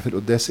لهم الصبح في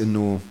القداس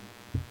انه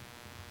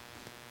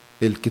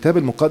الكتاب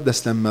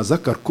المقدس لما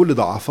ذكر كل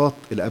ضعفات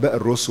الاباء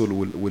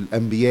الرسل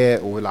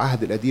والانبياء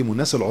والعهد القديم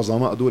والناس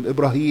العظماء دول،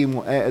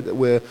 ابراهيم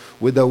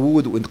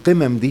وداوود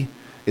والقمم دي،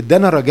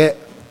 ادانا رجاء.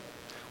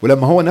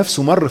 ولما هو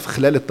نفسه مر في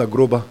خلال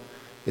التجربة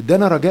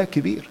ادانا رجاء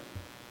كبير.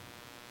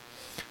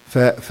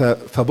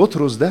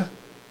 فبطرس ده،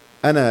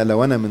 انا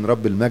لو انا من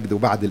رب المجد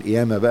وبعد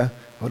القيامة بقى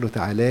اقول له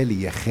تعالى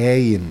لي يا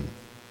خاين،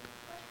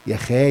 يا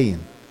خاين،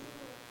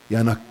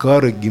 يا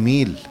نكار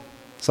الجميل،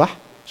 صح؟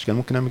 مش كان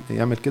ممكن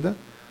يعمل كده؟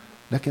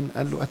 لكن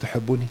قال له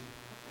أتحبني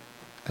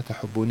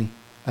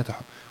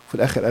وفي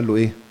الآخر قال له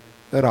إيه؟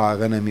 ارعى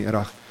غنمي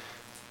ارعى.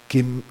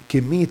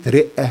 كمية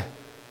رقة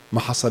ما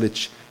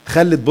حصلتش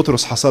خلت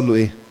بطرس حصل له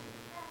إيه؟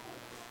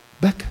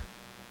 بكى.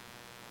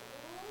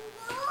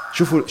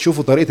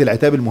 شوفوا طريقة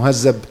العتاب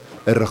المهذب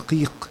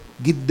الرقيق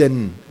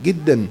جدا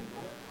جدا،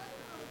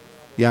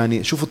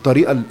 يعني شوفوا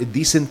الطريقة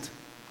الديسنت.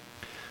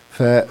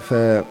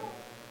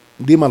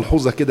 دي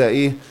ملحوظة كده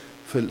ايه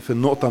في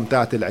النقطة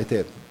بتاعة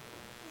العتاب.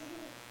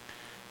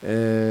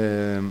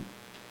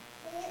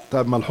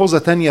 طب ملحوظة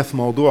تانية في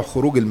موضوع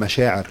خروج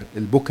المشاعر،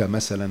 البكا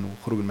مثلا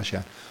وخروج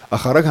المشاعر،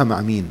 اخرجها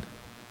مع مين؟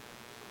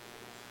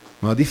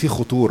 ما دي في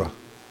خطورة،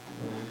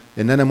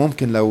 ان انا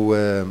ممكن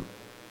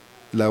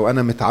لو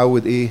انا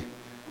متعود ايه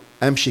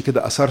امشي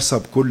كده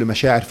اسرسب كل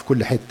مشاعر في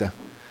كل حتة،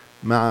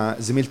 مع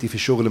زميلتي في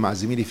الشغل، مع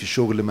زميلي في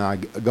الشغل، مع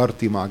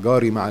جارتي، مع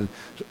جاري، مع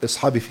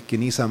اصحابي في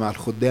الكنيسة، مع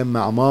الخدام،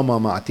 مع ماما،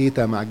 مع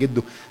تيتا، مع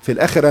جده، في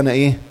الاخر انا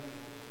ايه؟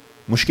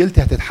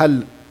 مشكلتي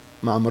هتتحل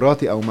مع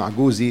مراتي او مع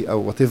جوزي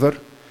او whatever،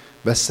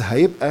 بس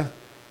هيبقى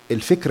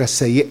الفكرة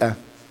السيئة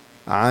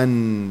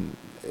عن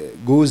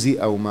جوزي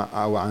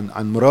او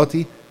عن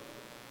مراتي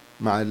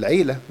مع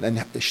العيلة،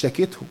 لان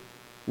اشتكيتهم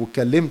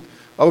واتكلمت،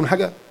 اول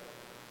حاجة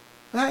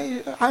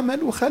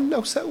عمل وخلى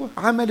وسوى،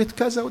 عملت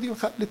كذا ودي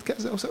وخلت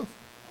كذا وسوى.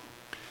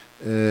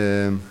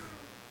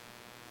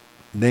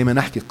 دايما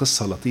احكي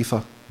قصة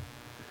لطيفة.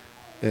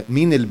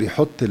 مين اللي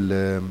بيحط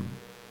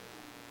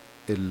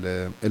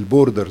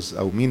البوردرز،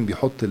 او مين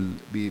بيحط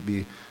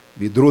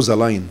بيدروز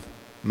لاين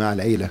مع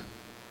العيلة؟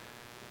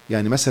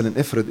 يعني مثلا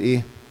افرض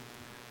ايه،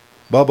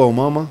 بابا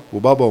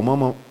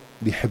وماما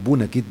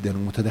بيحبونا جدا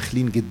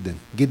ومتداخلين جدا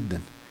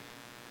جدا،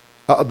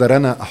 اقدر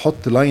انا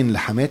احط لاين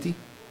لحماتي،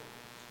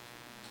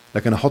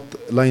 لكن احط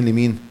لاين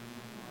لمين؟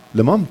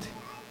 لمامتي.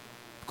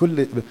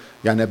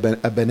 يعني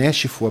ابقى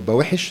ناشف وابقى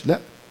وحش؟ لا،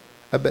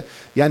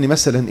 يعني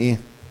مثلا ايه،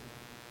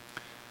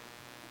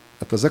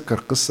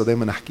 اتذكر قصه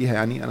دايما احكيها،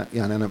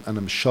 يعني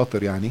انا مش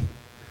شاطر يعني،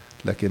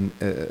 لكن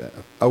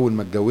اول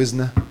ما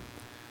اتجوزنا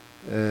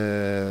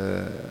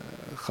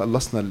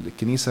خلصنا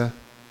الكنيسه،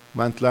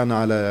 وبعدين طلعنا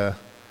على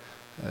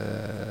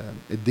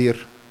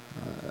الدير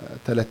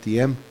 3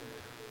 أيام،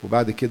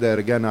 وبعد كده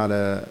رجعنا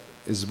على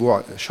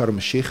اسبوع شرم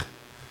الشيخ،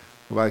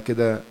 وبعد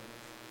كده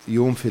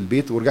يوم في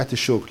البيت، ورجعت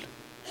الشغل.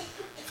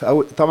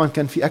 فاول طبعا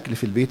كان في اكل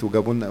في البيت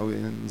وجابوا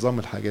لنا نظام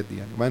الحاجات دي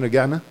يعني، وبعدين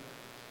رجعنا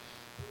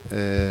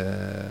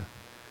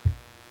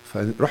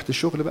فرحت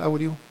الشغل بقى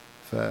اول يوم،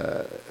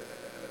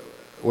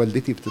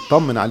 فوالدتي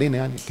بتطمن علينا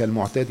يعني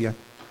كالمعتاد، يعني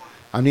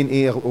عاملين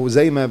ايه،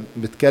 وزي ما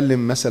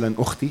بتكلم مثلا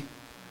اختي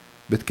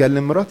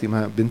بتكلم مراتي،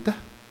 ما بنتها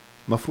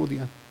مفروض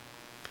يعني.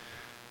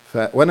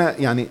 وانا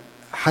يعني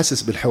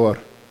حاسس بالحوار.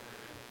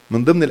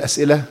 من ضمن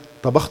الاسئله،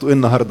 طبختوا ايه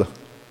النهارده؟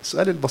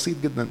 السؤال البسيط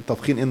جدا،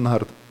 طبخين ايه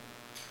النهارده؟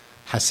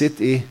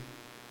 حسيت ايه؟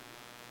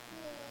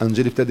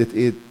 انجلي ابتدت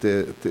ايه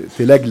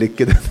تلجلج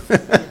كده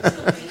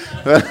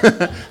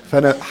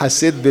فانا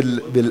حسيت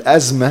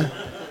بالازمه،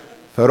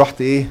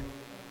 فرحت ايه،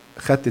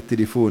 خدت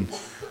التليفون.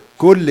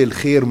 كل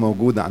الخير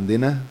موجود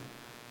عندنا،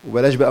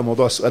 وبلاش بقى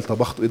موضوع السؤال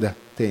طبختوا ايه ده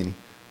تاني،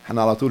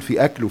 احنا على طول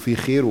في اكل وفي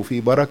خير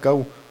وفي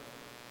بركه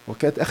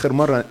وكانت اخر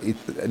مره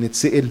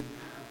نتسال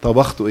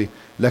طبختوا ايه.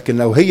 لكن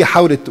لو هي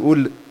حاولت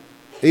تقول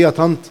ايه يا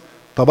طنط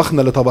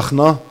طبخنا اللي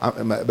طبخناه،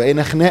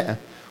 بقينا خناقه.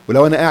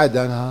 ولو انا قاعد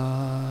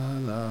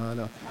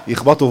لا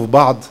يخبطوا في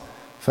بعض،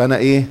 فانا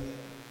ايه،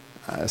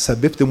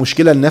 سببت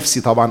مشكله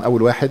لنفسي طبعا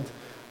اول واحد،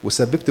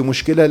 وسببت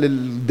مشكله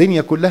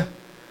للدنيا كلها.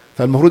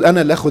 فالمفروض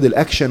انا اللي اخد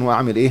الاكشن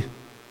واعمل ايه،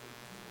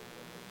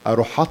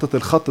 اروح حاطط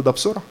الخط ده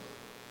بسرعه،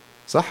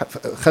 صح؟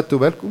 خدتوا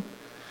بالكم؟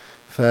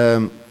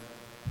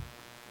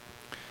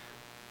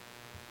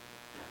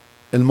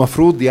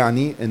 المفروض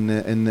يعني ان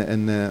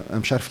انا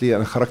مش عارف ليه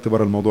انا خرجت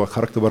بره الموضوع،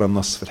 خرجت بره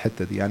النص في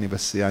الحته دي يعني،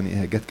 بس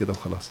يعني جت كده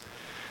وخلاص.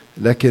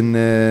 لكن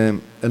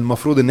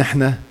المفروض ان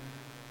احنا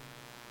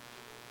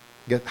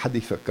جت حد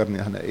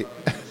يفكرني احنا ايه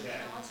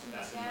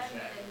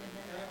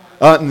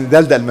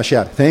ندلدق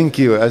المشاعر. ثانك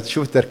يو.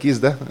 شوف التركيز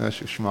ده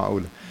مش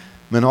معقوله.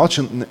 ما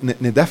نقعدش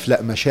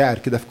ندفلق مشاعر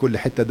كده في كل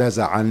حته، ده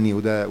زعلني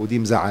ودي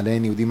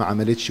مزعلاني ودي ما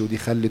عملتش ودي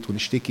خلت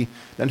ونشتكي،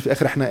 لان في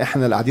الاخر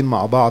احنا اللي قاعدين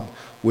مع بعض،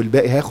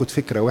 والباقي هياخد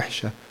فكره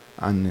وحشه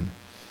عننا.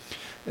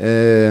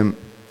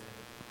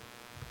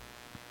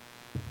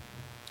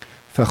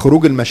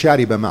 فخروج المشاعر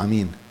يبقى مع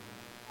مين؟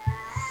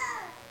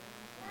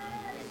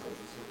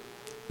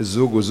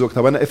 الزوج والزوج.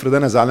 طب انا افرض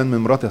انا زعلان من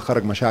مراتي،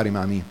 اخرج مشاعري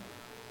مع مين؟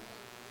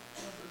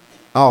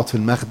 اقعد في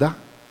المخدع،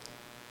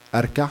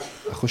 اركع،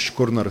 اخش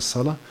كورنر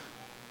الصلاه،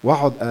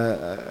 واقعد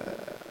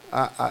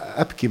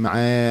ابكي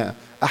معاه،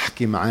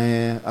 احكي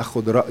معاه،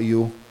 اخد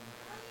رايه.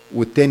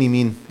 والتاني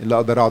مين اللي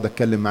اقدر اقعد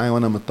اتكلم معاه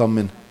وانا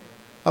مطمن؟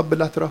 اب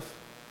الاعتراف.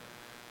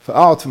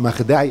 فاقعد في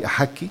مخدعي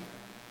احكي،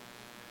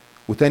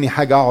 وتاني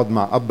حاجه اقعد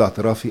مع اب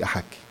اعترافي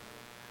احكي.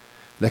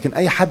 لكن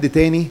اي حد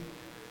تاني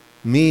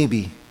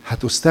ميبي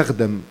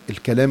هتستخدم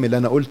الكلام اللي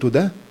انا قلته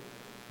ده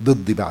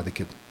ضدي بعد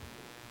كده،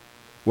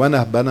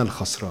 وانا هبقى انا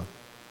الخسران.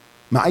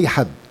 مع اي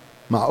حد،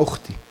 مع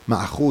اختي،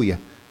 مع اخويا،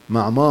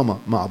 مع ماما،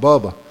 مع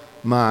بابا،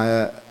 مع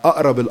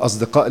اقرب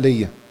الاصدقاء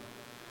ليا.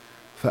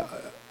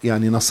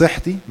 يعني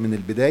نصيحتي من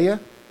البدايه،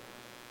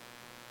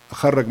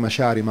 اخرج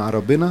مشاعري مع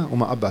ربنا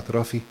ومع اب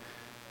اعترافي.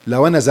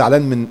 لو انا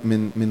زعلان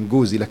من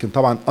جوزي، لكن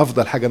طبعا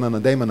افضل حاجه ان انا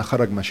دايما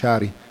اخرج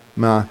مشاعري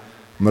مع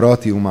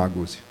مراتي ومع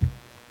جوزي.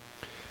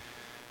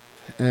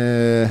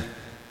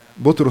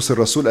 بطرس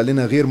الرسول قال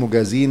لنا غير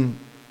مجازين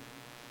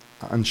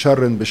عن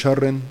شر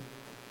بشر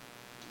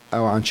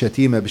او عن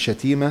شتيمه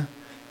بشتيمه،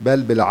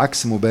 بل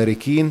بالعكس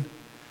مباركين،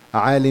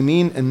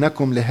 عالمين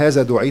انكم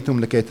لهذا دعيتم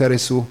لكي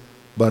ترثوا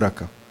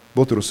بركه.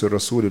 بطرس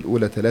الرسول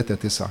الأولى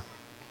 3:9.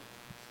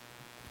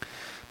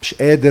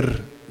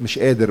 مش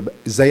قادر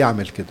ازاي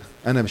اعمل كده،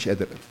 انا مش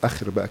قادر.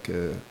 اخر بقى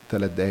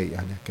 3 دقايق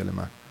يعني هتكلم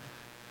معاك.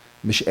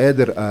 مش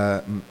قادر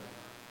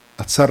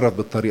اتصرف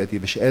بالطريقه دي،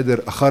 مش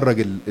قادر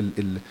اخرج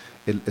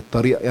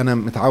الطريقه. انا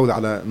متعود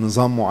على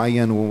نظام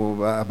معين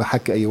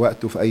وبحكي اي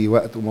وقت وفي اي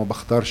وقت وما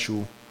بختارش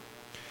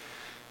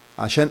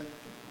عشان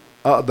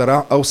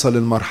اقدر اوصل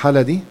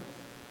للمرحله دي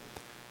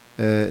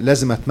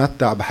لازم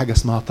اتمتع بحاجه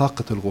اسمها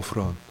طاقه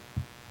الغفران.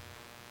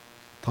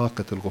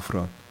 طاقه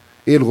الغفران.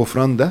 ايه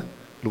الغفران ده؟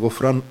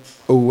 الغفران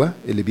قوه.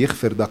 اللي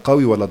بيغفر ده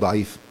قوي ولا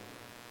ضعيف؟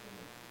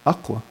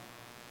 اقوى.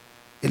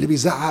 اللي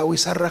بيزعق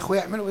ويصرخ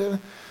ويعمل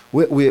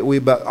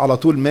ويبقى على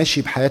طول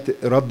ماشي بحياه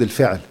رد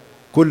الفعل،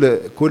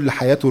 كل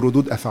حياته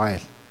ردود افعال،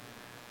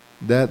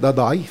 ده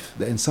ضعيف،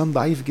 ده انسان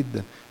ضعيف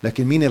جدا.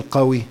 لكن مين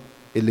القوي؟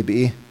 اللي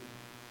بايه؟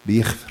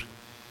 بيغفر.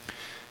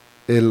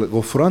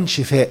 الغفران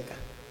شفاء.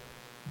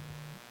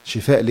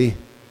 شفاء ليه؟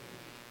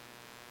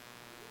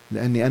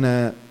 لاني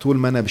انا طول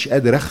ما انا مش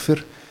قادر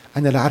اغفر،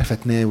 انا لا عارف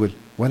اتناول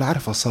ولا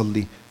عارف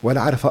اصلي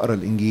ولا عارف اقرا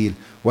الانجيل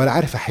ولا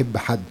عارف احب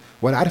حد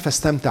ولا عارف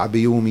استمتع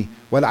بيومي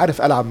ولا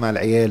عارف العب مع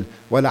العيال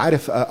ولا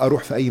عارف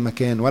اروح في اي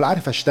مكان ولا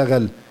عارف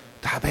اشتغل.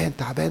 تعبان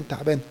تعبان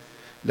تعبان.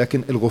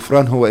 لكن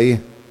الغفران هو ايه؟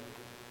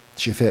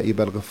 شفاء.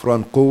 يبقى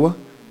الغفران قوة،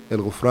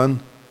 الغفران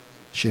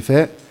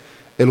شفاء.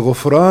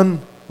 الغفران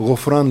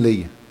غفران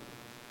ليا،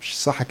 مش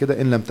صح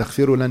كده؟ ان لم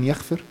تغفروا لن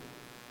يغفر،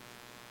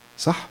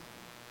 صح؟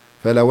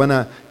 فلو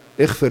انا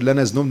اغفر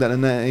لنا ذنوبنا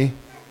لاننا ايه؟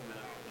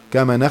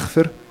 كما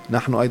نغفر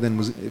نحن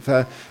ايضا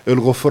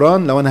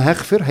فالغفران لو انا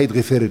هغفر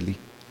هيتغفر لي،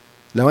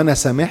 لو انا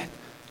سامحت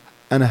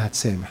انا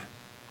هتسامح.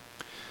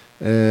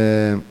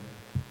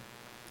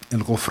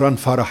 الغفران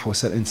فرح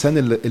الانسان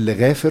اللي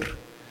غافر،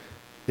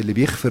 اللي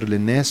بيغفر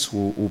للناس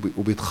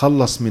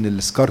وبيتخلص من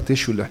السكار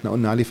تيشو اللي احنا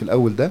قلنا عليه في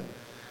الاول ده،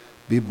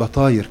 بيبقى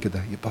طاير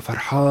كده، يبقى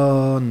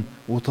فرحان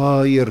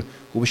وطاير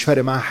ومش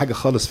فارق معاه حاجه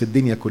خالص في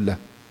الدنيا كلها.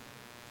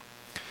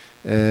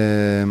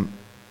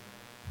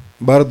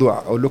 برضو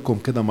اقول لكم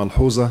كده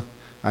ملحوظه،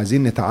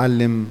 عايزين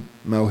نتعلم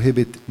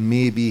موهبه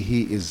maybe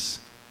he is،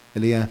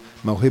 اللي هي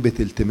موهبه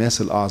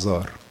التماس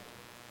الاعذار.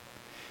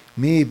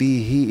 maybe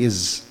he is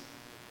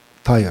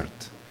tired,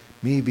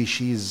 maybe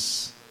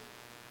she's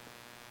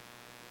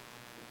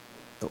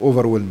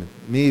overwhelmed,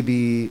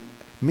 maybe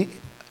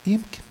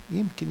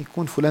يمكن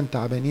يكون فلان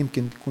تعبان،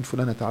 يمكن يكون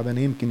فلانة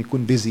تعبانة، يمكن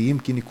يكون بيزي،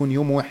 يمكن يكون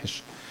يوم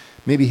وحش،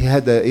 maybe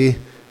هذا ايه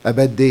a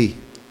bad day.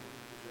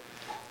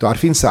 انتوا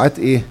عارفين ساعات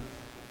ايه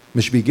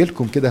مش بيجي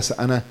لكم كده؟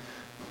 انا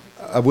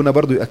ابونا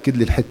برضو يأكد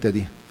لي الحتة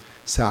دي.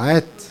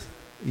 ساعات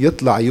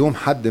يطلع يوم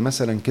حد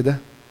مثلا كده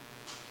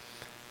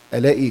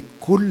الاقي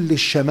كل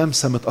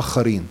الشمامسة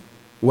متأخرين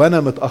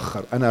وانا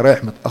متأخر، انا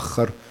رايح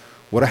متأخر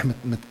ورايح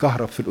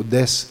متكهرب في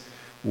القداس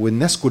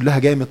والناس كلها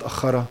جايه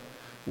متأخرة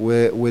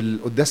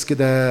والقداس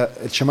كده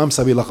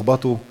الشمامسة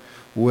بيلخبطوا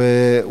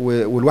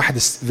والواحد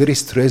very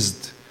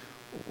stressed.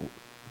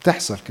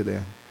 بتحصل كده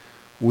يعني.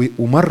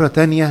 ومرة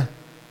تانية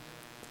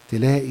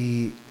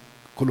تلاقي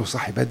كله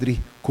صاحي بدري،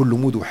 كله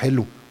موده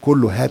حلو،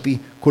 كله هابي،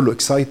 كله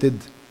اكسايتد.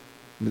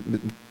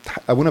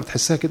 ابونا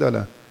بتحسها كده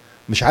ولا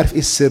مش عارف ايه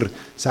السر؟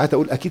 ساعات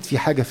اقول اكيد في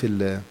حاجة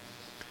في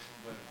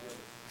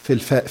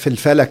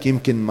الفلك،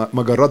 يمكن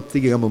مجرات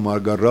تيجي جنب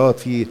مجرات،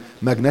 في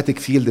ماجنتيك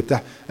فيلد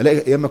بتاع،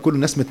 الاقي يا اما كل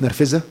الناس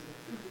متنرفزه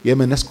يا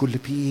اما الناس كل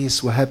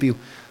بيس وهابي.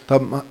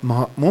 طب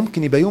ما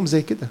ممكن يبقى يوم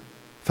زي كده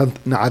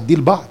فنعديه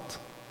لبعض.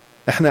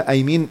 احنا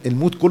قايمين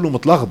المود كله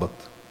متلخبط،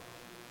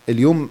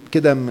 اليوم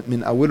كده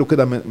من اوله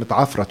كده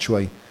متعفرت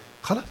شويه،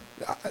 خلاص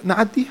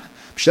نعديها.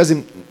 مش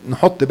لازم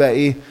نحط بقى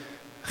ايه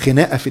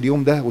خناقه في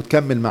اليوم ده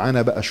وتكمل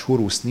معانا بقى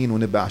شهور وسنين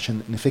ونبقى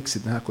عشان نفكس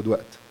ناخد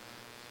وقت.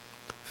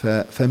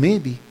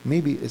 فميبي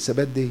اتس ا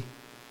باد داي.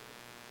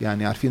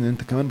 يعني عارفين ان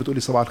انت كمان بتقولي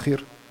صباح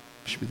الخير،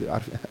 مش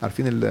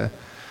عارفين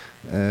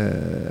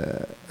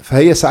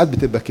فهي ساعات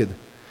بتبقى كده.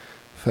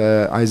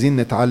 فعايزين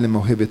نتعلم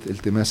موهبة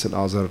التماس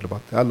الاعذار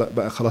لبعض. يلا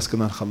بقى خلاص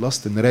كده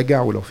خلصت،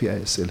 نراجع ولو في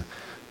اي اسئلة.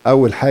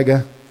 اول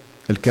حاجة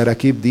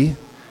الكراكيب دي،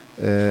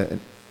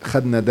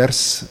 خدنا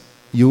درس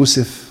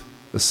يوسف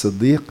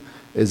الصديق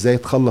ازاي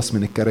يتخلص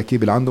من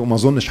الكراكيب اللي عنده، وما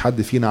اظنش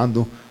حد فينا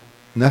عنده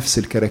نفس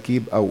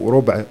الكراكيب او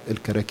ربع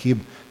الكراكيب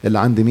اللي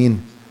عند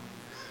مين؟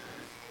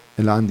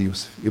 اللي عند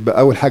يوسف. يبقى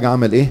اول حاجة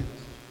عمل ايه؟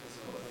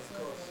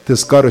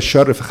 تذكار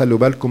الشر. فخلوا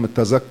بالكم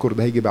التذكر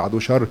ده هيجي بعده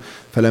شر،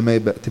 فلما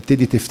يبقى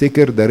تبتدي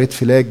تفتكر ده ريد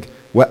فلاج،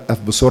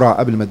 وقف بسرعة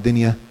قبل ما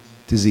الدنيا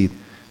تزيد.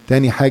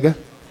 تاني حاجة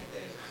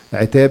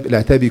عتاب.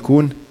 العتاب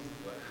يكون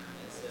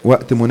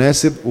وقت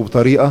مناسب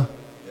وبطريقة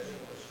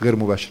غير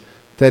مباشرة.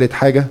 تالت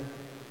حاجة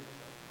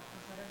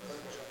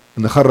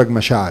نخرج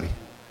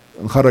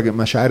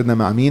مشاعرنا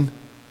مع مين؟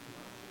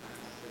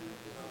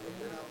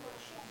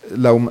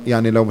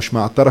 لو مش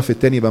مع الطرف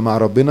التاني يبقى مع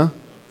ربنا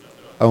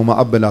او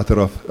مع اب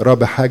الاعتراف.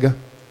 رابع حاجة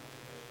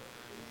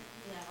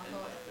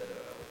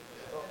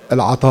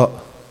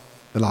العطاء.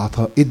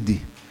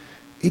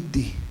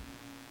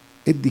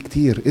 ادي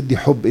كتير، ادي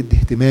حب، ادي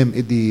اهتمام،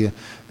 ادي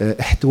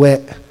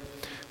احتواء.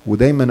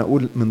 ودايما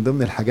اقول من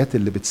ضمن الحاجات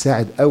اللي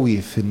بتساعد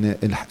قوي في ان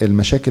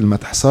المشاكل ما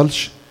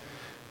تحصلش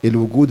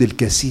الوجود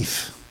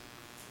الكثيف.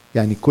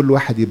 يعني كل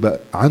واحد يبقى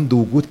عنده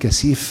وجود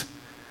كثيف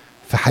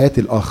في حياة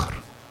الآخر.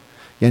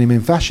 يعني ما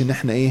ينفعش ان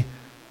احنا ايه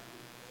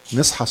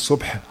نصحى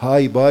الصبح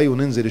هاي باي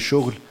وننزل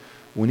الشغل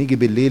ونيجي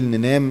بالليل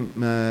ننام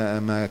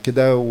ما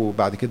كده،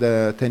 وبعد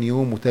كده تاني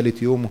يوم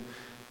وتالت يوم،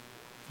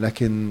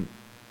 لكن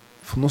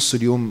في نص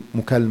اليوم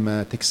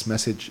مكالمة تكست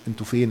مسج،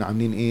 انتوا فين،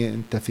 عاملين ايه،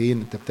 انت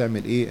فين، انت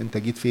بتعمل ايه، انت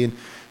جيت فين.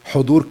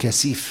 حضور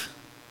كثيف،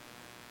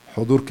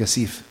 حضور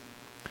كثيف.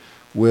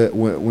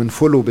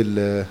 ونفولو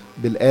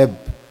بالاب،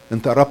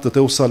 انت قربت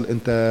توصل،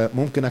 انت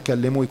ممكن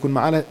اكلمه يكون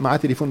معاه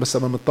تليفون بس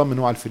انا مطمن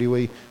هو على الفري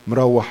واي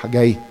مروح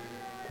جاي.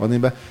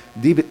 واخدين بقى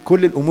دي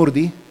كل الامور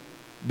دي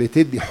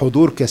بتدي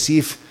حضور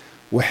كثيف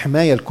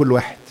وحمايه لكل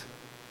واحد.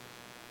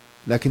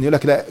 لكن يقول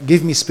لك لا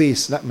جيف مي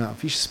سبيس، لا ما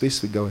فيش سبيس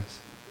في الجواز،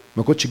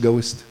 ما كنتش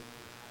اتجوزت.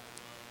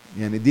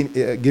 يعني دي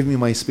جيف مي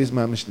ماي سبيس،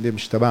 ما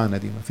مش تبعنا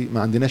دي،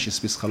 ما عندناش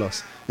سبيس،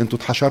 خلاص انتوا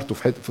اتحشرتوا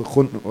في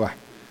خنق واحد.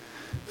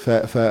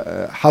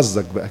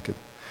 فحظك بقى كده.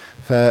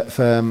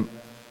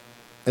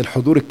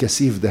 الحضور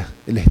الكثيف ده،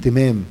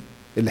 الاهتمام،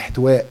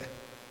 الاحتواء،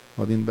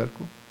 واخدين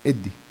بالكم؟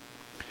 ادي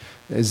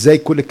ازاي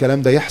كل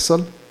الكلام ده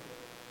يحصل؟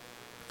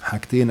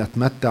 حاجتين: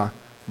 اتمتع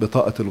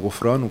بطاقة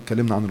الغفران،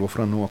 واتكلمنا عن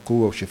الغفران هو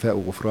قوة وشفاء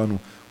وغفران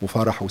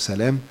وفرح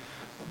وسلام،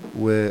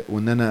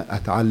 وان انا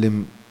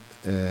اتعلم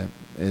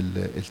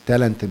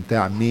التالنت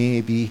بتاع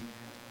maybe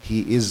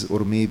he is or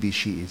maybe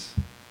she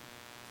is،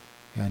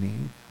 يعني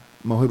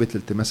موهبة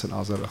التماس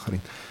الاعذار الاخرين.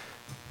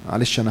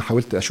 معلش انا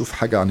حاولت اشوف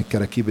حاجة عن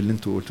الكراكيب اللي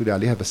انتوا قلتوا لي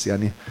عليها، بس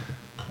يعني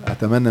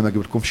اتمنى ما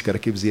اجيب لكمش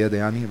كراكيب زيادة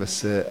يعني.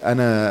 بس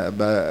انا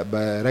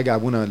براجع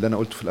ابونا اللي انا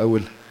قلته في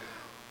الاول،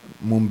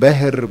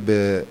 منبهر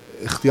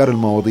باختيار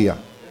المواضيع.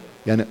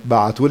 يعني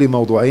بعتوا لي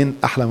موضوعين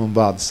احلى من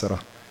بعض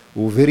الصراحه،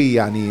 وفيري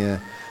يعني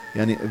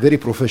فيري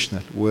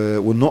بروفيشنال،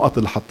 والنقط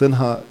اللي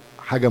حاطينها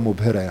حاجه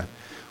مبهره يعني.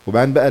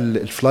 وبعدين بقى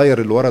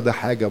الفلاير اللي ورا ده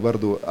حاجه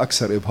برضو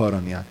اكثر ابهارا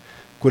يعني.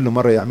 كل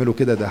مره يعملوا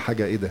كده، ده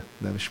حاجه ايه ده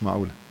مش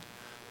معقوله.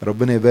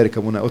 ربنا يبارك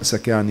ابونا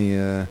قدسك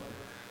يعني.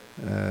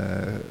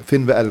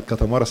 فين بقى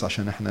الكتمارس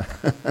عشان احنا